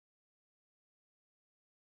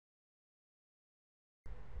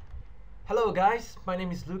Hello guys, my name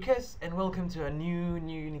is Lucas and welcome to a new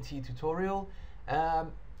Unity tutorial.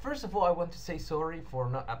 First of all, I want to say sorry for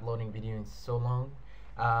not uploading video in so long.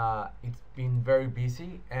 It's been very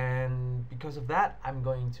busy, and because of that I'm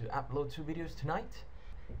going to upload 2 videos tonight.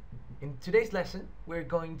 In today's lesson we're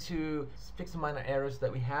going to fix some minor errors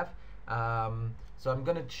that we have. So I'm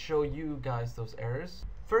gonna show you guys those errors.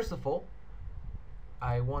 First of all,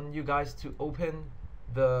 I want you guys to open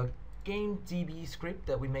the GameDB script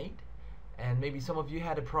that we made. And maybe some of you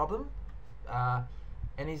had a problem,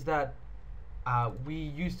 and is that we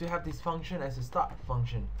used to have this function as a start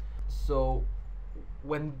function. So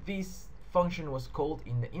when this function was called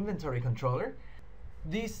in the inventory controller,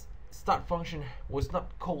 this start function was not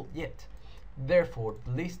called yet. Therefore,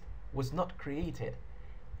 the list was not created,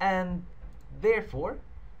 and therefore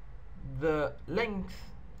the length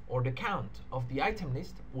or the count of the item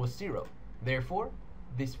list was 0. Therefore,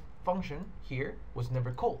 this function here was never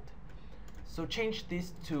called. So change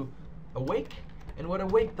this to awake, and what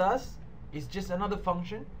awake does is just another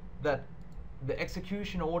function that the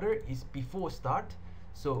execution order is before start.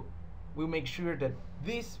 So we'll make sure that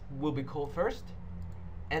this will be called first,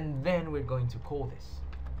 and then we're going to call this.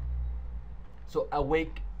 So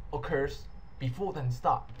awake occurs before then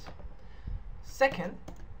start. Second,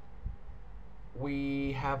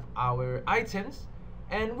 we have our items,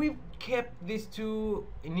 and we've kept these 2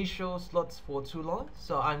 initial slots for too long,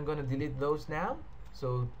 so I'm gonna delete those now.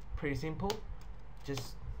 So pretty simple,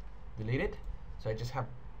 just delete it. So I just have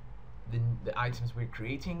the items we're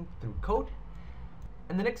creating through code.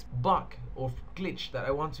 And the next bug or glitch that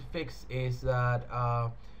I want to fix is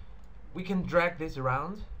that we can drag this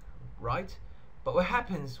around, right? But what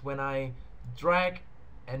happens when I drag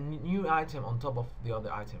a new item on top of the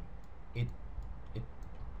other item?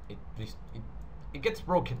 It gets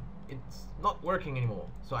broken. It's not working anymore.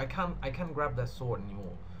 So I can't grab that sword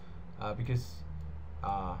anymore because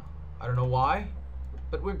I don't know why,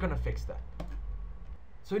 but we're gonna fix that.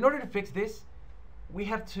 So in order to fix this, we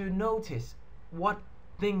have to notice what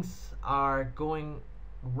things are going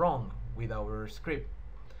wrong with our script.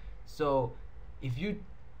 So if you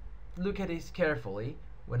look at this carefully,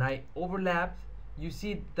 when I overlap, you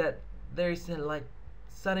see that there is a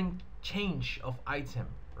sudden change of item,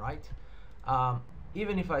 right?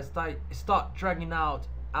 Even if I start dragging out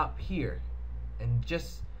up here, and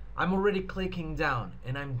I'm already clicking down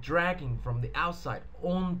and I'm dragging from the outside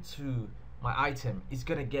onto my item, it's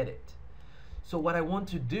gonna get it. So what I want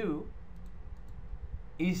to do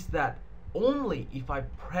is that only if I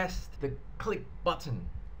press the click button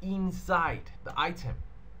inside the item,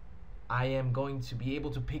 I am going to be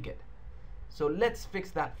able to pick it. So let's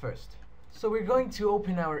fix that first. So we're going to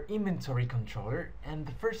open our inventory controller, and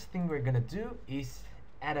the first thing we're gonna do is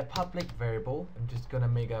add a public variable. I'm just gonna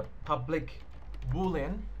make a public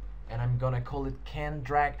boolean, and I'm gonna call it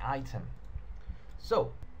canDragItem.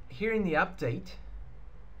 So here in the update,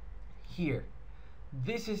 here,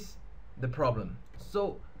 this is the problem.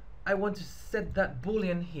 So I want to set that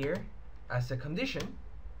boolean here as a condition.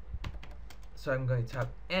 So I'm going to type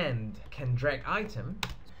and canDragItem.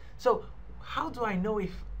 So how do I know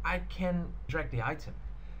if I can drag the item?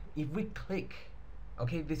 If we click,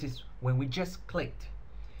 okay, this is when we just clicked.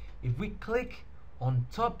 If we click on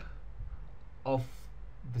top of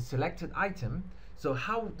the selected item, so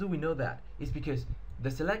how do we know that? It's because the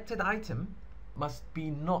selected item must be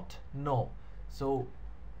not null. So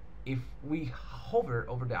if we hover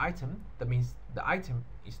over the item, that means the item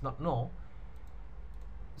is not null.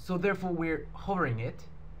 So therefore we're hovering it,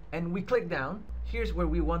 and we click down. Here's where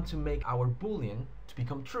we want to make our boolean to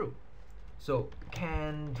become true. So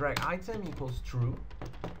canDragItem equals true.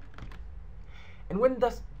 And when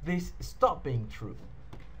does this stop being true?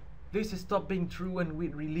 This is stop being true when we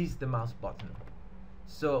release the mouse button.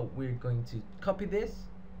 So we're going to copy this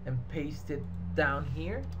and paste it down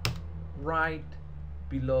here, right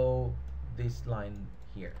below this line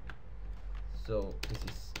here. So this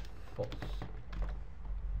is false.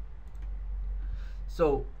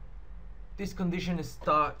 So this condition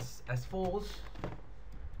starts as false,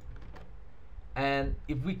 and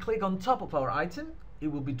if we click on top of our item, it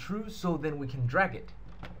will be true, so then we can drag it.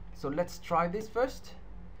 So let's try this first.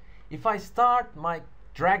 If I start my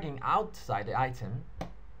dragging outside the item,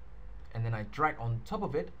 and then I drag on top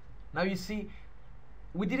of it, now you see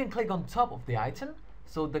we didn't click on top of the item,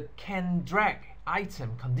 so the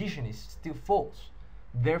canDragItem condition is still false.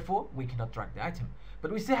 Therefore, we cannot drag the item.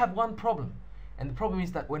 But we still have one problem. And the problem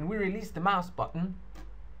is that when we release the mouse button,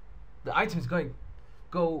 the item is going to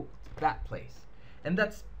go that place. And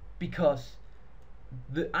that's because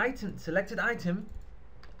the selected item,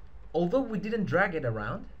 although we didn't drag it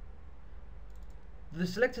around, the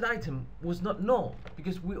selected item was not null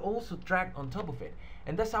because we also dragged on top of it,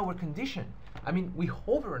 and that's our condition. I mean, we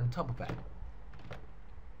hover on top of it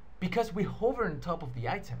because we hover on top of the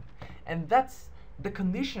item, and that's the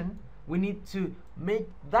condition. We need to make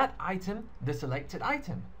that item the selected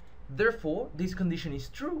item. Therefore, this condition is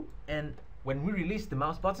true, and when we release the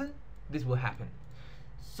mouse button, this will happen.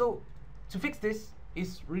 So to fix this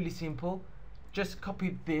is really simple. Just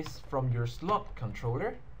copy this from your slot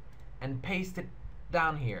controller and paste it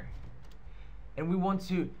down here. And we want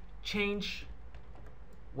to change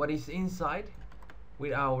what is inside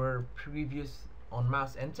with our previous on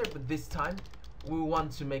mouse enter, but this time we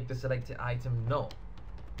want to make the selected item null.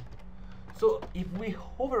 So if we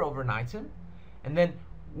hover over an item and then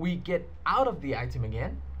we get out of the item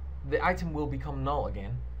again, the item will become null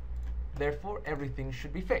again. Therefore, everything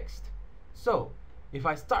should be fixed. So if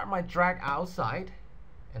I start my drag outside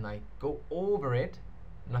and I go over it,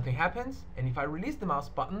 nothing happens. And if I release the mouse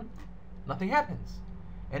button, nothing happens.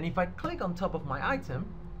 And if I click on top of my item,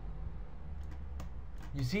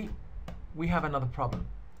 you see, we have another problem.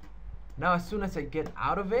 Now, as soon as I get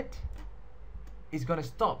out of it, it's gonna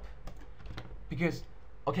stop. Because,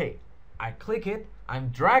 okay, I click it, I'm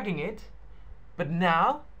dragging it, but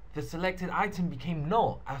now the selected item became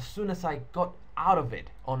null as soon as I got out of it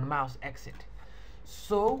on mouse exit.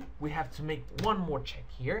 So we have to make one more check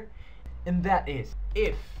here, and that is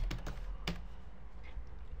if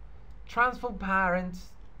transform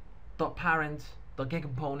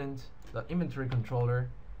parent.parent.getComponent.inventory controller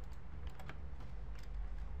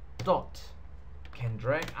dot can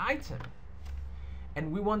drag item,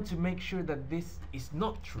 and we want to make sure that this is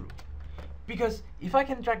not true, because if I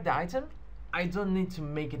can drag the item, I don't need to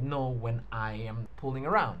make it null when I am pulling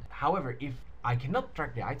around. However, if I cannot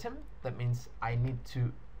drag the item, that means I need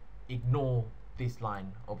to ignore this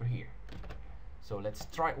line over here. So let's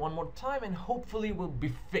try it one more time and hopefully it will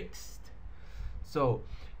be fixed. So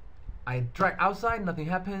I drag outside, nothing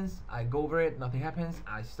happens. I go over it, nothing happens.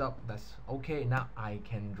 I stop, that's okay. Now I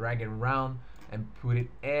can drag it around and put it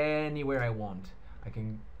anywhere I want. I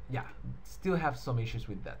can, yeah, still have some issues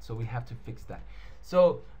with that. So we have to fix that.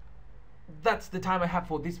 So that's the time I have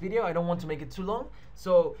for this video. I don't want to make it too long.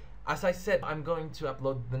 So as I said, I'm going to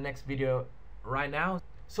upload the next video right now.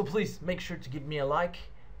 So please make sure to give me a like.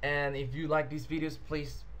 And if you like these videos,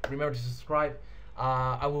 please remember to subscribe.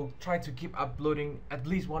 I will try to keep uploading at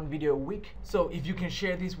least one video a week. So if you can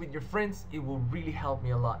share this with your friends, it will really help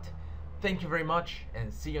me a lot. Thank you very much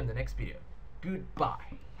and see you in the next video.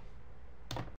 Goodbye.